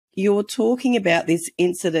you're talking about this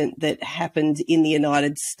incident that happened in the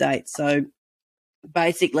United States. So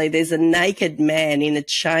basically there's a naked man in a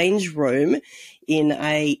change room in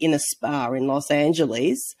a spa in Los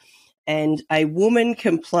Angeles, and a woman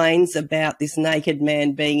complains about this naked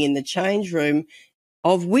man being in the change room,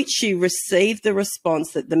 of which she received the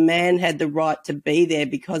response that the man had the right to be there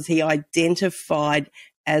because he identified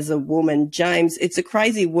as a woman. James, it's a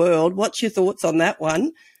crazy world. What's your thoughts on that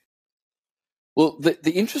one? Well,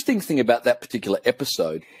 the interesting thing about that particular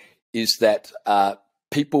episode is that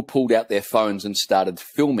people pulled out their phones and started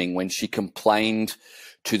filming when she complained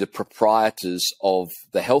to the proprietors of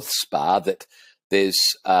the health spa that there's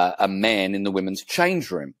a man in the women's change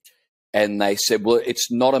room. And they said, well,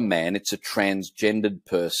 it's not a man, it's a transgendered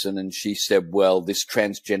person. And she said, well, this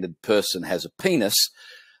transgendered person has a penis,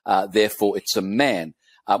 therefore it's a man,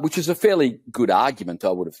 which is a fairly good argument,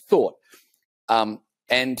 I would have thought.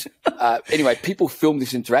 Anyway, people filmed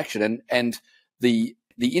this interaction, and the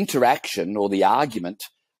interaction or the argument,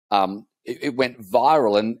 it went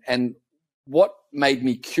viral. And what made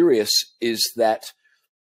me curious is that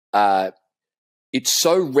it's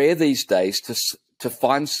so rare these days to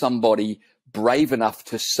find somebody brave enough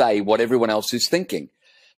to say what everyone else is thinking.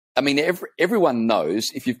 I mean, everyone knows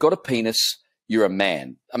if you've got a penis, you're a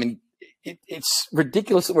man. I mean, it's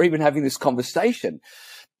ridiculous that we're even having this conversation.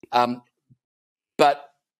 But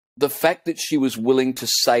the fact that she was willing to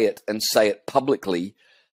say it and say it publicly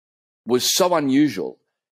was so unusual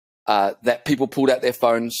that people pulled out their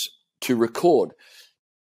phones to record.